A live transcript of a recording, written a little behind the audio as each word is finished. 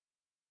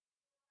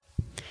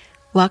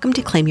Welcome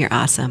to Claim You're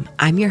Awesome.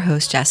 I'm your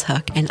host, Jess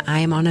Hook, and I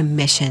am on a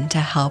mission to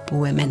help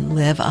women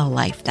live a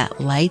life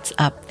that lights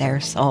up their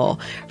soul,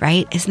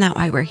 right? Isn't that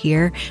why we're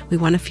here? We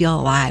want to feel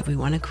alive. We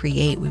want to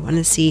create. We want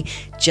to see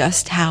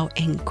just how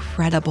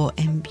incredible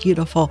and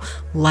beautiful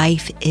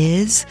life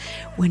is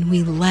when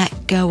we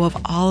let go of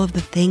all of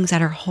the things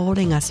that are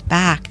holding us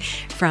back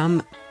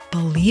from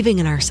believing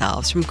in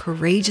ourselves, from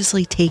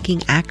courageously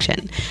taking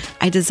action.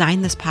 I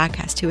designed this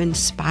podcast to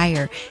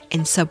inspire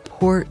and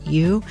support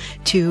you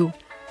to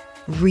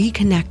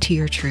reconnect to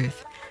your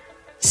truth,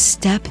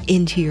 step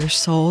into your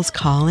soul's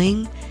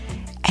calling,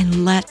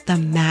 and let the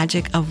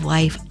magic of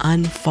life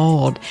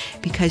unfold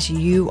because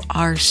you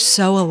are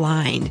so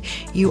aligned.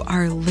 You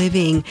are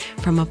living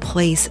from a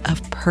place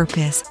of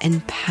purpose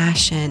and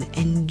passion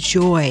and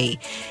joy,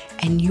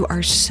 and you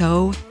are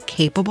so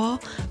capable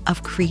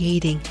of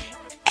creating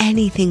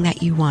anything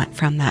that you want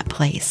from that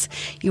place.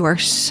 You are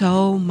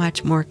so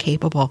much more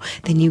capable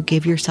than you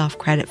give yourself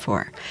credit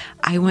for.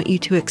 I want you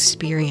to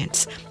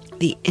experience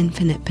the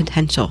infinite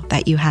potential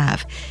that you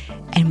have.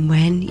 And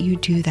when you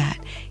do that,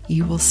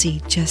 you will see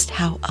just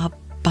how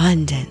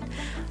abundant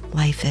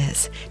life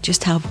is,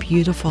 just how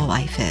beautiful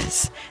life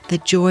is, the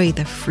joy,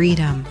 the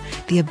freedom,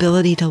 the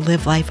ability to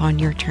live life on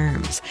your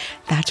terms.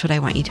 That's what I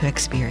want you to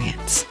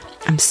experience.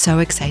 I'm so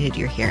excited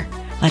you're here.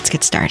 Let's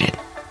get started.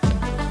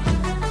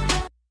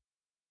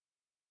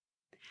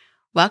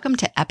 Welcome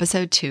to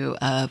episode 2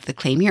 of the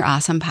Claim You're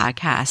Awesome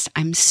podcast.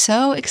 I'm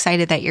so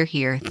excited that you're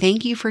here.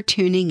 Thank you for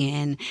tuning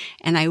in.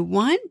 And I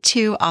want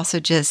to also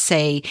just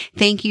say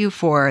thank you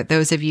for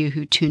those of you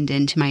who tuned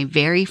in to my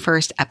very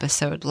first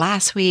episode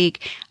last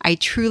week. I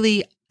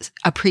truly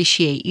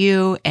appreciate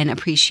you and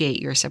appreciate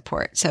your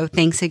support. So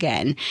thanks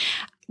again.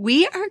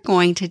 We are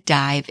going to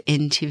dive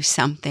into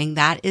something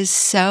that is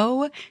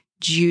so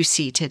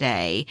juicy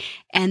today.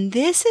 And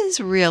this is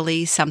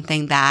really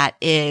something that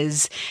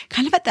is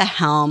kind of at the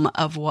helm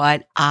of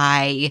what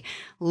I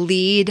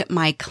lead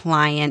my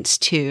clients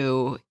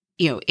to,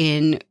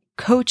 in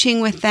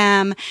coaching with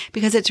them,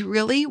 because it's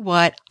really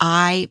what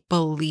I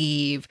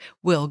believe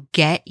will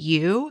get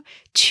you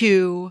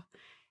to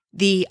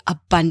the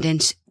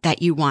abundance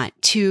that you want,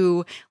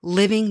 to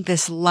living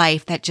this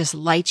life that just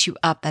lights you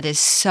up, that is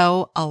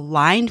so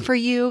aligned for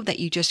you, that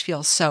you just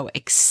feel so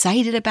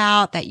excited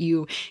about, that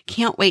you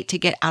can't wait to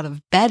get out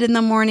of bed in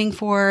the morning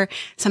for,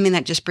 something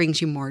that just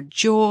brings you more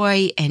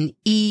joy and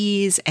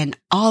ease and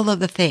all of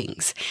the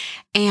things.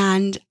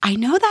 And I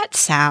know that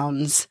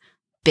sounds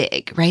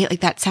big, right? Like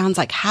that sounds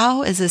like,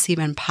 how is this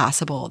even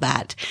possible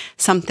that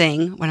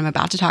something, what I'm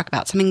about to talk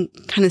about, something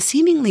kind of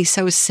seemingly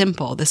so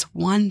simple, this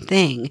one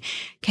thing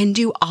can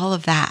do all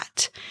of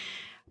that.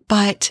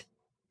 But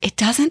it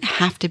doesn't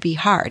have to be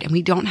hard and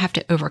we don't have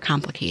to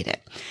overcomplicate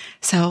it.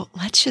 So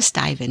let's just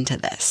dive into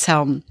this.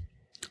 So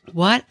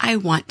what I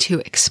want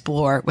to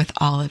explore with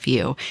all of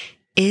you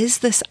is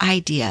this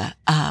idea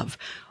of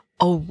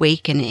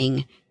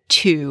awakening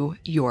to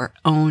your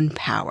own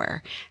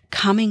power,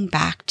 coming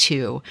back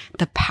to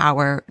the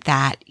power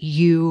that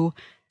you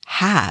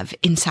have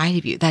inside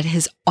of you that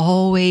has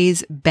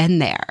always been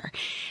there.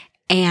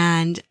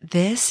 And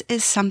this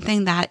is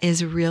something that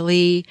is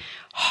really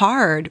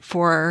hard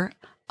for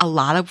a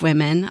lot of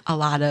women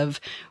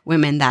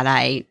that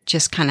I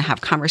just kind of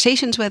have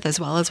conversations with, as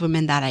well as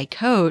women that I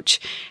coach,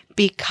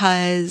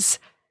 because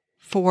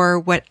for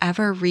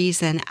whatever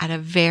reason, at a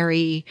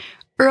very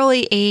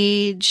early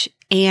age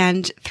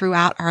and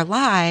throughout our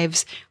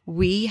lives,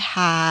 we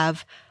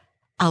have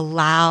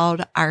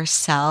allowed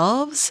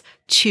ourselves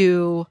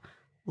to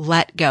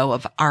let go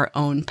of our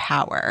own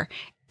power.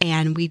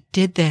 And we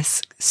did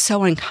this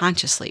so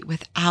unconsciously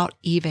without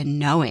even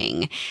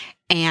knowing.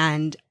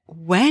 And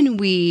when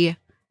we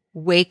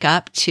wake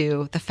up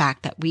to the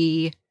fact that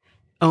we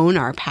own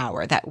our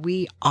power, that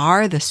we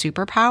are the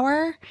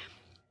superpower,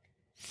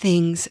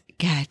 things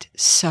get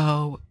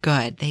so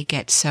good. They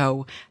get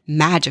so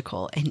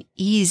magical and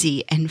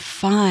easy and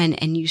fun.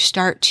 And you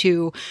start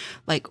to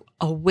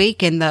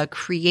awaken the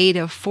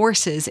creative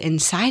forces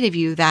inside of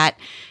you that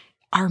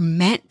are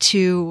meant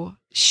to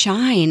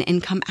shine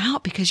and come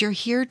out because you're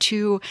here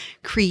to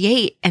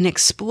create and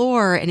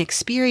explore and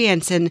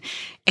experience and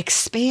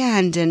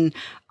expand and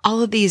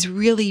all of these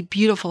really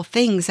beautiful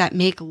things that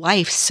make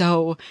life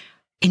so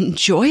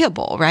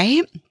enjoyable,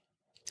 right?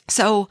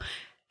 So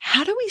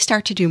how do we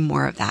start to do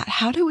more of that?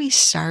 How do we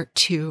start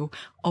to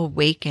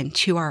awaken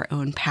to our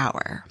own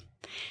power?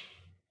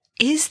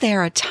 Is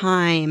there a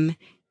time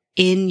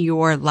in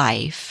your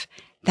life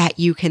that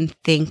you can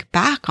think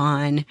back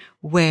on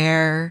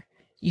where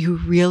you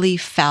really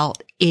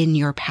felt in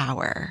your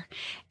power?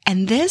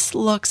 And this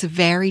looks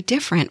very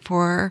different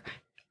for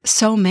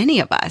so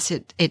many of us.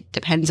 It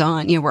depends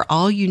on, we're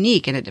all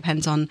unique, and it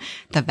depends on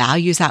the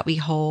values that we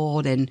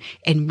hold and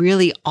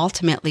really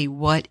ultimately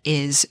what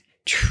is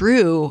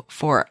true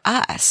for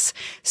us.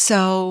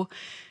 So,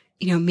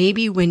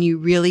 maybe when you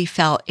really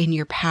felt in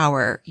your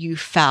power, you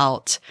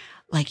felt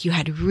like you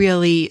had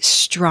really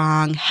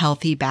strong,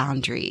 healthy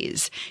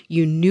boundaries.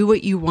 You knew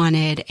what you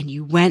wanted and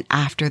you went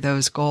after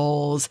those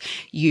goals.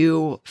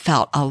 You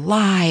felt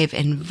alive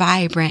and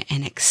vibrant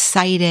and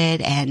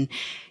excited, and,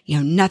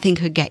 nothing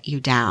could get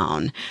you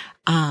down.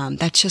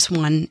 That's just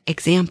one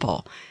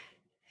example.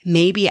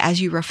 Maybe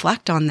as you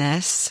reflect on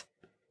this,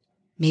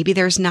 maybe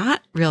there's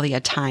not really a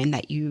time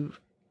that you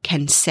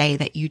can say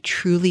that you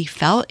truly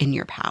felt in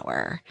your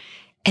power.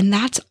 And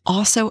that's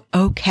also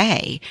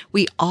okay.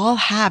 We all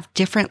have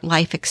different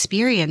life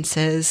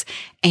experiences,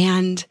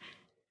 and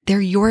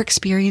they're your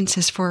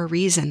experiences for a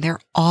reason. They're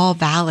all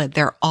valid.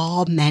 They're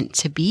all meant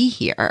to be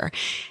here.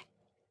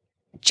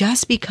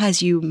 Just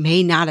because you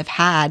may not have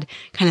had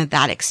kind of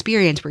that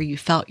experience where you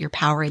felt your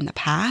power in the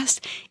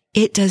past,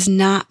 it does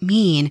not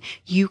mean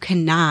you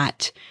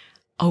cannot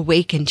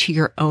awaken to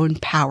your own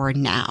power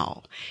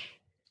now.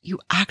 You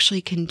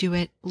actually can do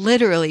it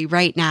literally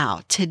right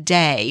now,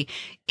 today,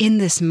 in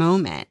this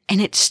moment.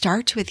 And it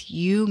starts with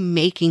you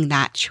making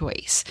that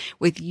choice,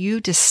 with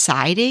you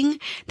deciding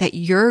that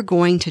you're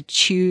going to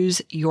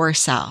choose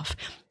yourself.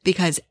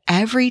 Because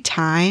every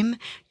time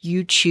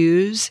you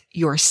choose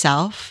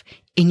yourself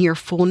in your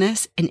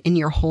fullness and in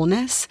your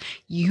wholeness,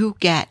 you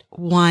get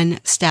one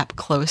step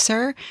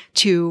closer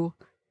to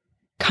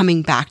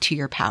coming back to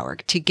your power,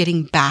 to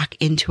getting back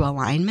into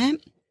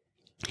alignment.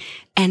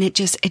 And it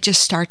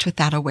just starts with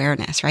that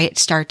awareness, right? It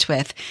starts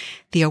with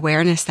the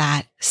awareness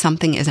that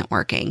something isn't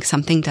working.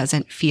 Something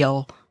doesn't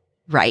feel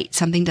right.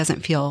 Something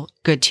doesn't feel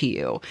good to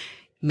you.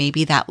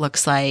 Maybe that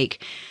looks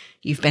like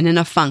you've been in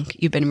a funk.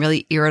 You've been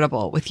really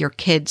irritable with your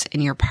kids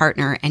and your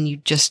partner, and you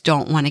just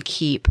don't want to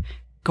keep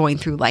going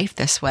through life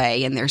this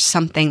way. And there's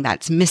something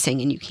that's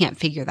missing and you can't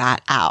figure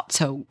that out.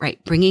 So,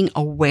 right, bringing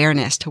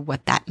awareness to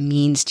what that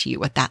means to you,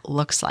 what that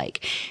looks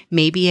like.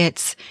 Maybe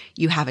it's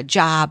you have a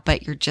job,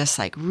 but you're just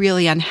like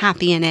really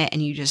unhappy in it,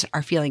 and you just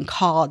are feeling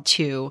called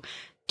to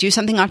do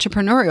something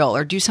entrepreneurial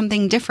or do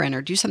something different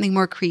or do something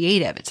more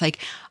creative. It's like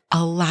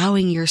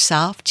allowing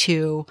yourself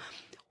to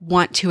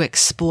want to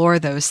explore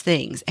those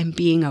things and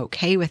being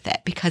okay with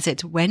it, because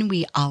it's when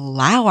we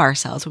allow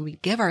ourselves, when we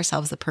give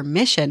ourselves the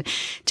permission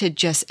to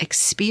just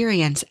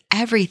experience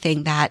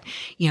everything that,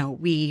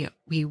 we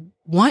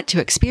want to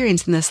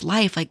experience in this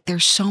life. Like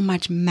there's so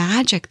much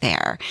magic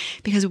there,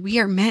 because we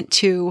are meant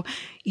to,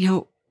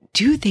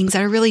 do things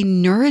that are really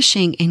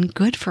nourishing and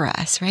good for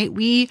us, right?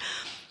 We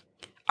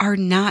are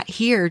not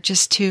here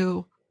just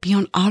to be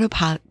on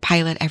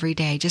autopilot every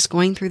day, just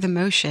going through the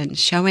motions,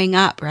 showing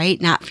up, right?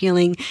 Not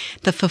feeling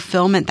the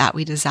fulfillment that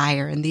we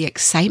desire and the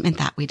excitement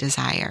that we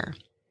desire.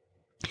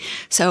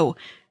 So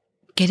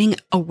getting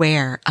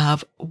aware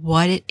of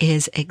what it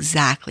is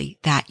exactly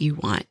that you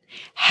want.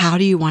 How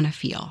do you want to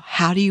feel?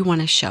 How do you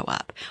want to show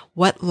up?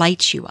 What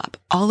lights you up?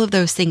 All of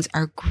those things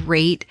are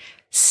great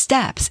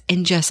steps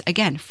in just,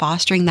 again,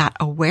 fostering that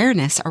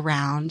awareness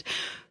around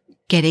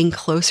getting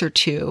closer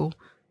to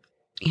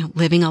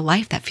living a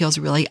life that feels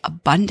really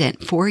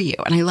abundant for you.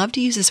 And I love to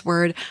use this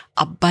word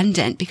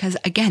abundant because,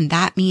 again,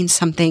 that means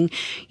something,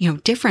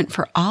 different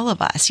for all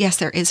of us. Yes,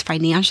 there is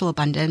financial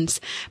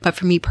abundance, but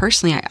for me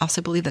personally, I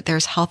also believe that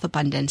there's health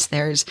abundance.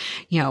 There's,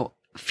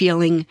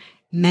 feeling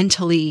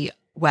mentally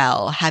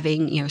well,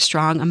 having,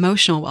 strong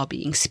emotional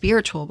well-being,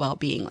 spiritual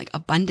well-being. Like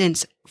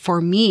abundance for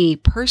me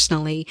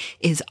personally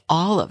is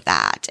all of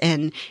that,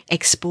 and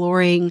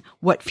exploring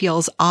what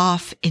feels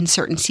off in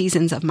certain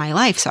seasons of my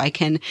life so I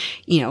can,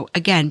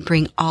 again,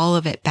 bring all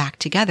of it back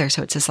together.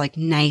 So it's this like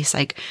nice,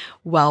 like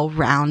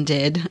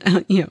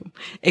well-rounded,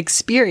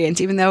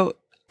 experience, even though,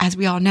 as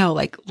we all know,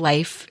 like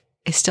life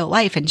is still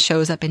life and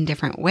shows up in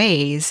different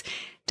ways.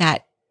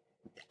 That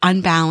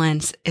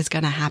unbalance is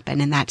going to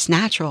happen, and that's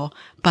natural.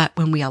 But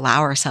when we allow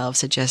ourselves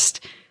to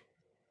just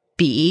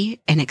be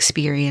and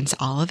experience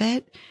all of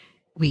it,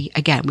 we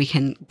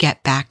can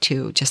get back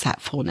to just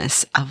that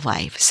fullness of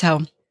life.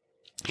 So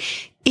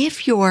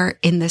if you're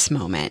in this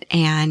moment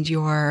and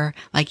you're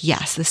like,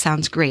 yes, this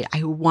sounds great.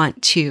 I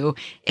want to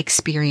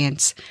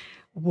experience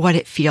what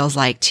it feels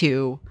like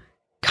to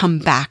come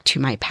back to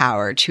my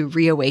power, to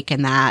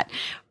reawaken that.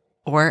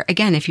 Or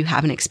again, if you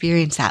haven't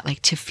experienced that,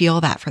 like to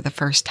feel that for the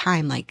first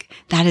time, like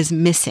that is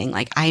missing.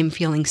 Like I am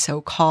feeling so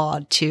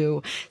called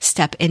to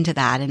step into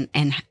that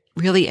and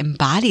really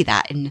embody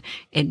that and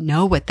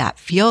know what that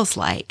feels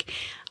like.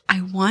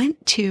 I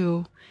want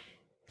to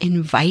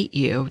invite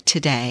you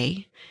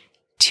today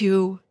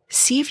to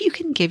see if you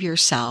can give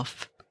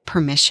yourself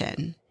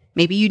permission.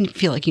 Maybe you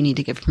feel like you need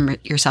to give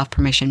yourself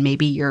permission.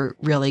 Maybe you're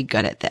really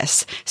good at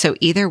this. So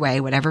either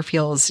way, whatever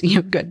feels,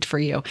 good for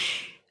you,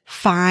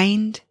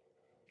 find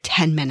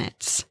 10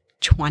 minutes,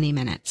 20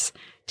 minutes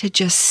to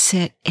just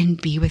sit and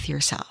be with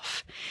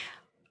yourself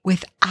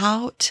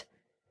without,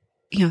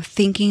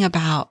 thinking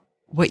about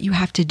what you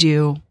have to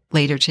do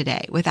later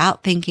today,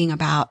 without thinking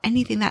about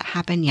anything that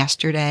happened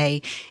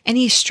yesterday,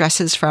 any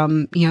stresses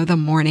from, the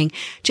morning.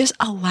 Just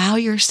allow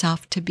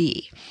yourself to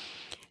be.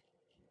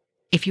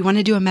 If you want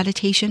to do a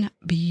meditation,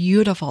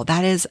 beautiful.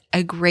 That is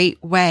a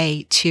great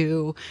way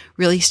to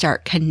really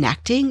start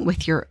connecting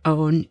with your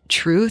own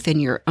truth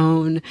and your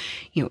own,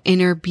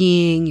 inner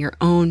being, your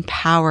own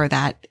power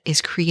that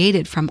is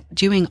created from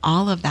doing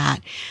all of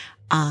that.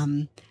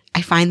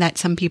 I find that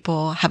some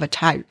people have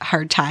a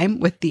hard time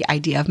with the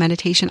idea of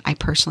meditation.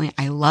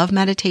 I love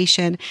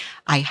meditation.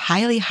 I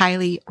highly,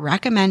 highly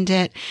recommend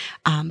it.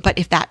 But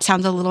if that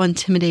sounds a little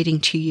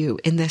intimidating to you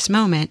in this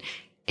moment,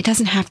 it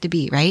doesn't have to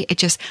be, right? It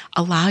just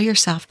allow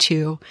yourself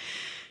to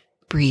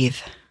breathe,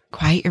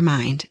 quiet your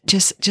mind,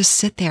 just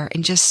sit there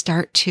and just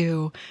start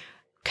to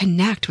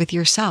connect with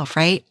yourself,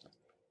 right?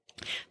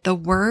 The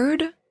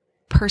word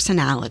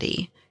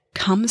personality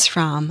comes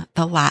from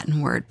the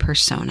Latin word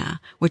persona,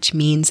 which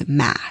means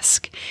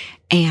mask.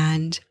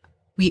 And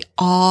we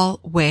all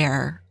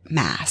wear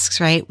masks,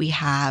 right? We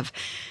have,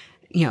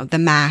 the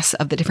masks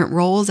of the different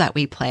roles that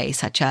we play,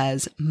 such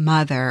as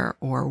mother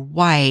or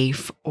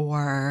wife,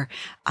 or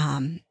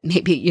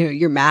maybe,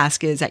 your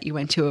mask is that you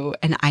went to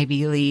an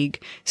Ivy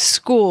League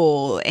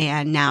school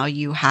and now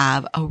you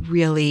have a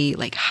really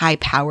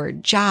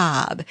high-powered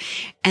job.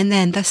 And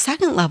then the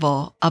second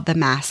level of the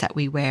masks that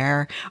we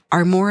wear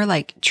are more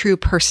like true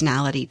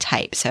personality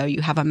type. So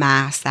you have a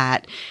mask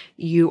that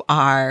you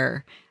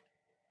are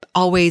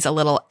always a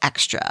little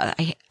extra.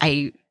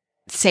 I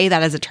say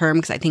that as a term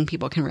because I think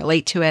people can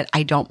relate to it.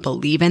 I don't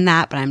believe in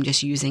that, but I'm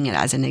just using it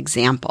as an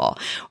example.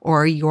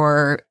 Or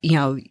your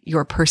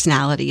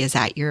personality is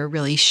that you're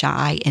really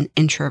shy and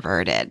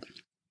introverted.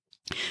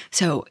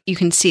 So you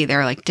can see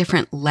there are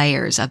different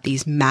layers of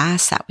these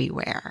masks that we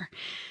wear.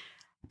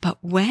 But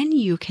when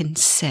you can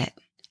sit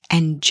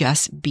and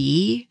just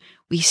be,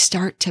 we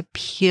start to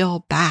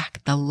peel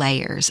back the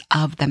layers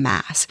of the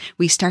mask.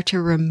 We start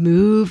to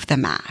remove the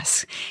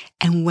mask.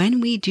 And when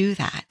we do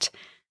that,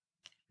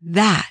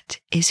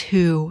 that is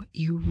who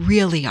you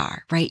really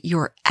are, right?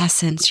 Your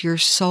essence, your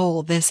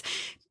soul, this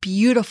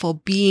beautiful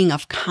being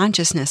of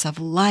consciousness, of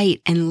light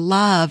and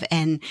love,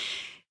 and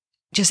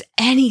just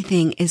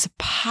anything is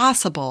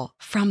possible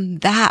from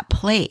that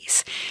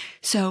place.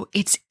 So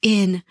it's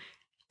in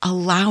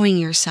allowing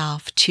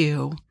yourself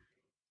to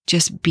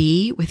just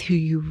be with who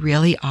you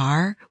really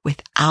are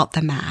without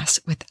the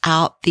mask,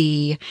 without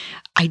the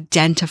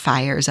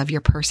identifiers of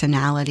your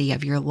personality,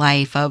 of your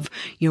life, of,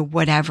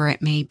 whatever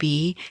it may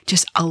be,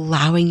 just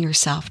allowing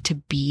yourself to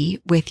be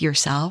with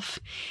yourself,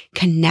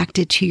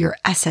 connected to your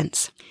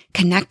essence,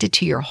 connected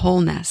to your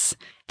wholeness,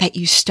 that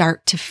you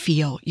start to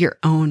feel your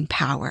own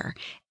power.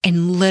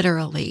 And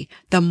literally,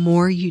 the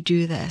more you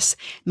do this,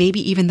 maybe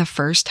even the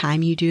first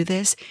time you do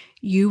this,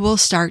 you will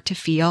start to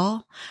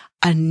feel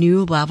a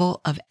new level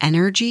of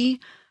energy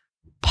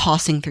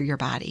pulsing through your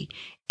body,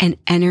 an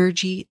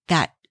energy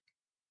that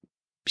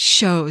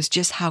shows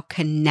just how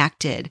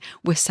connected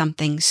with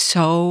something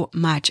so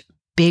much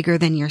bigger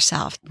than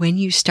yourself. When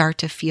you start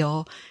to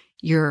feel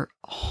your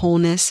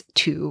wholeness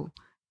to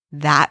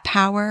that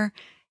power,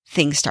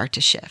 things start to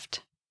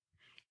shift.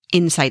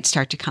 Insights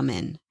start to come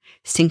in.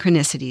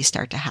 Synchronicities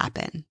start to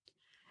happen.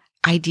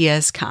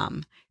 Ideas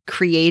come.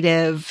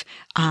 Creative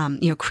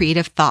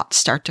thoughts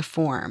start to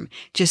form.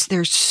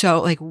 There's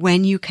so,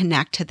 when you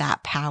connect to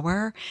that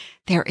power,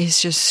 there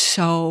is just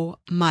so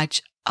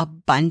much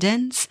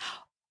abundance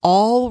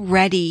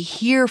already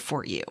here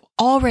for you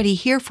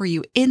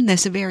in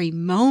this very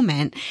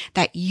moment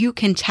that you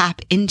can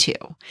tap into.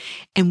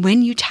 And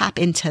when you tap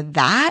into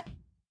that,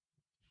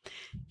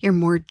 you're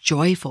more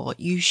joyful.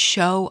 You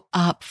show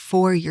up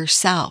for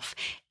yourself.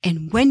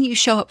 And when you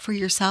show up for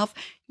yourself,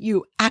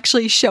 you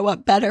actually show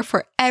up better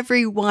for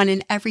everyone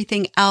and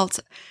everything else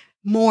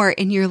more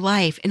in your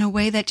life in a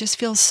way that just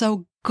feels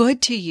so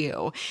good to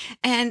you.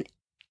 And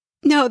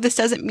no, this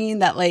doesn't mean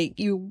that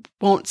you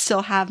won't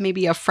still have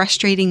maybe a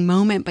frustrating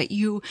moment, but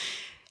you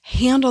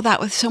handle that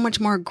with so much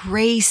more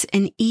grace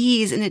and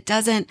ease. And it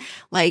doesn't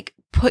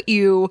put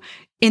you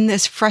in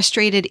this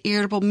frustrated,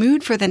 irritable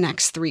mood for the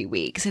next 3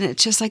 weeks. And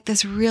it's just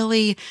this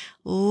really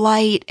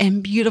light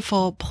and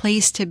beautiful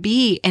place to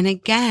be. And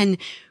again,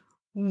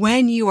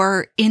 when you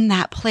are in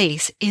that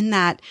place,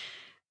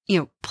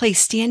 place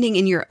standing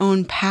in your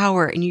own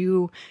power, and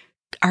you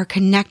are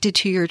connected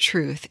to your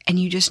truth, and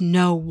you just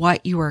know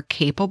what you are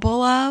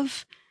capable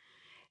of,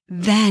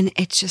 then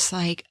it's just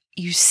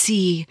you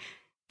see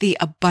the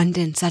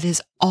abundance that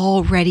is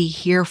already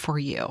here for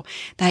you,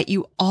 that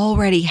you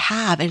already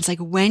have. And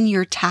it's when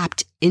you're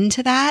tapped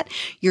into that,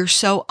 you're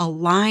so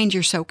aligned,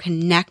 you're so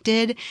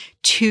connected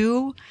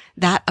to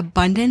that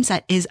abundance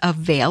that is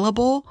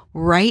available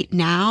right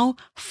now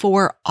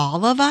for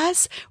all of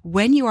us.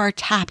 When you are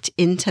tapped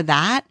into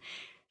that,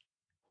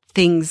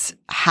 things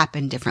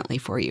happen differently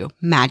for you.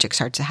 Magic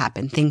starts to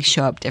happen. Things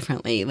show up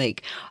differently.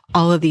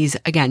 All of these,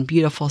 again,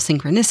 beautiful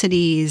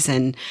synchronicities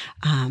and,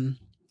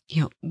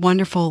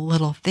 wonderful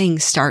little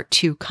things start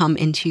to come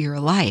into your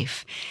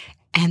life.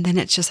 And then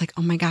it's just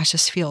oh my gosh,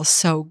 this feels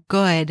so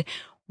good.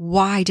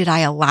 Why did I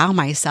allow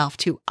myself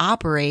to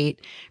operate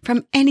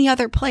from any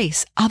other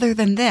place other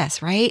than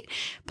this, right?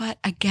 But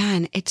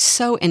again, it's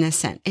so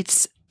innocent.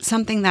 It's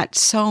something that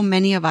so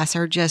many of us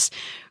are just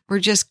we're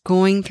just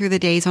going through the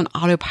days on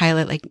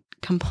autopilot, like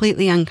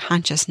completely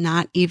unconscious,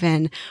 not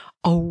even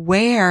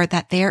aware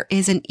that there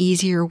is an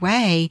easier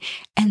way.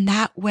 And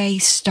that way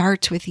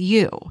starts with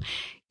you.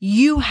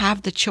 You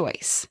have the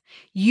choice.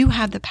 You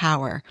have the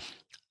power.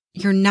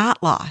 You're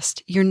not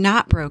lost. You're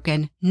not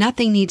broken.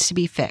 Nothing needs to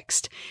be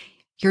fixed.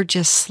 You're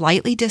just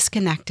slightly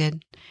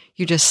disconnected.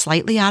 You're just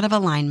slightly out of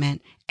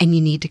alignment and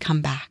you need to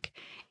come back.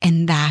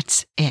 And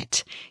that's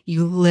it.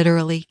 You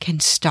literally can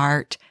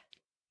start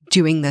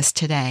doing this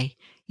today.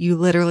 You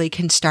literally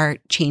can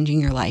start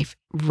changing your life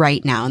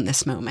right now in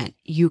this moment.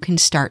 You can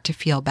start to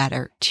feel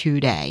better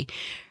today,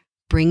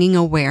 bringing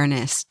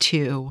awareness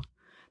to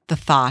the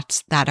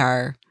thoughts that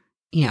are,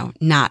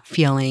 not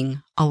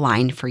feeling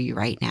aligned for you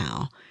right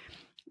now.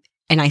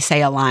 And I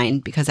say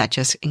aligned because that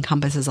just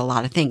encompasses a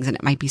lot of things. And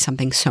it might be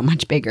something so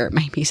much bigger. It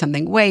might be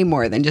something way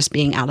more than just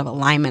being out of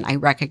alignment. I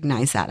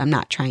recognize that. I'm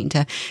not trying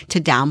to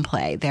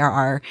downplay. There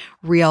are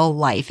real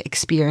life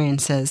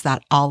experiences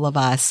that all of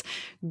us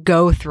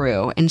go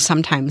through. And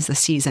sometimes the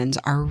seasons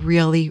are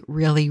really,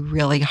 really,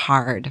 really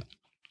hard.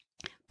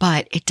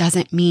 But it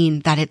doesn't mean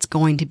that it's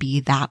going to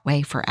be that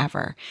way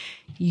forever.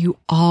 You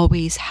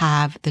always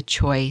have the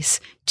choice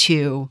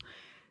to,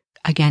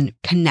 again,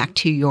 connect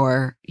to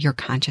your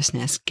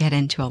consciousness, get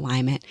into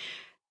alignment,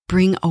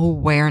 bring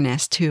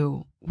awareness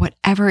to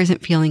whatever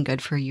isn't feeling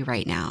good for you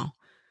right now.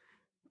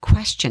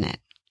 Question it,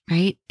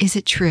 right? Is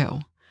it true?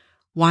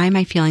 Why am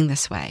I feeling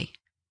this way?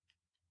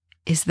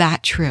 Is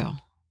that true?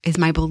 Is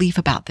my belief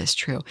about this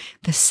true?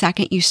 The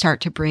second you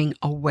start to bring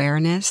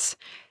awareness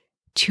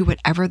to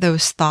whatever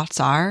those thoughts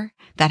are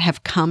that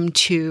have come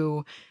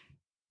to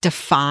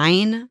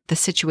define the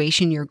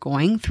situation you're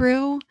going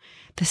through,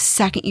 the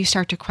second you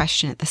start to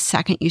question it, the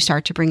second you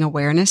start to bring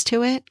awareness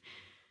to it,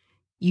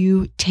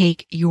 you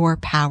take your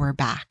power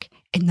back.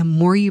 And the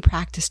more you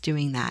practice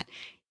doing that,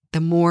 the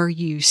more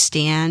you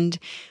stand,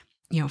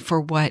 for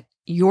what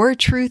your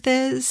truth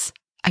is,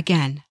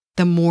 again,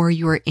 the more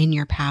you're in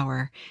your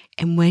power.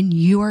 And when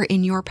you are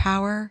in your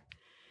power,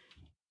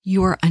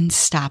 you are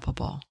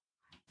unstoppable.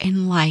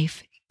 And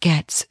life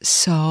gets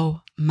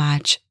so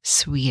much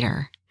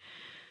sweeter.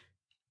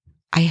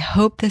 I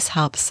hope this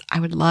helps.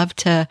 I would love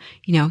to,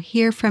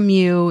 hear from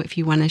you. If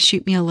you want to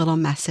shoot me a little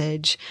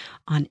message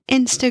on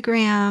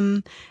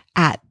Instagram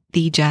at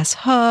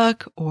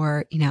 @thejesshook,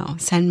 or,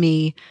 send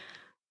me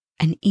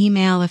an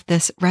email if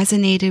this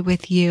resonated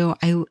with you.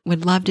 I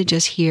would love to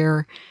just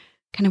hear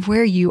kind of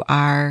where you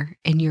are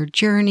in your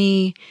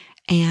journey.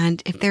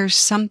 And if there's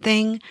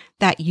something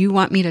that you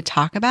want me to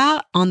talk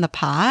about on the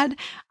pod,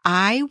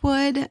 I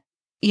would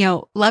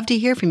love to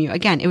hear from you.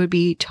 Again, it would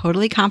be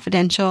totally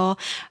confidential,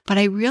 but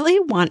I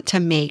really want to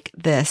make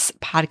this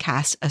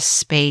podcast a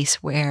space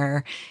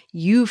where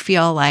you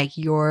feel like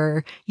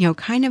you're,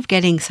 kind of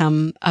getting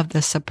some of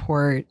the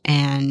support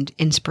and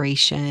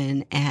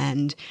inspiration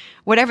and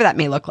whatever that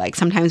may look like.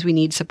 Sometimes we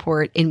need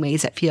support in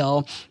ways that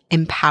feel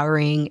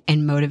empowering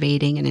and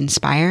motivating and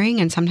inspiring.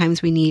 And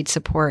sometimes we need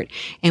support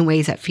in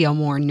ways that feel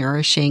more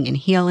nourishing and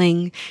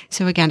healing.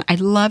 So again,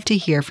 I'd love to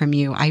hear from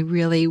you. I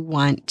really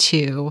want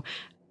to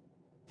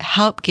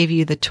help give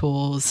you the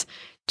tools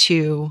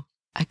to,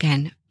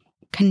 again,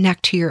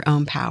 connect to your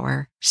own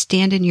power,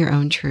 stand in your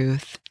own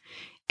truth,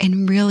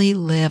 and really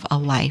live a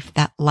life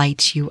that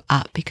lights you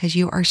up, because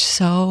you are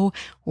so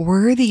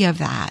worthy of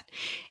that.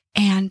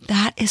 And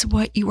that is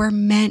what you are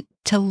meant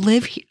to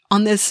live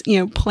on this,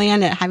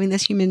 planet, having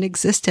this human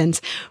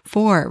existence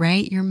for,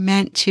 right? You're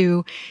meant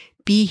to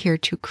be here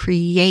to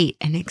create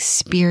an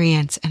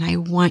experience. And I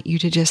want you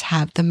to just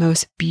have the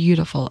most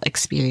beautiful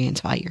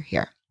experience while you're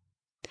here.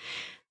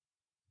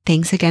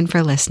 Thanks again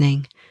for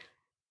listening.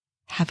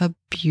 Have a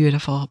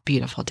beautiful,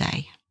 beautiful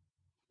day.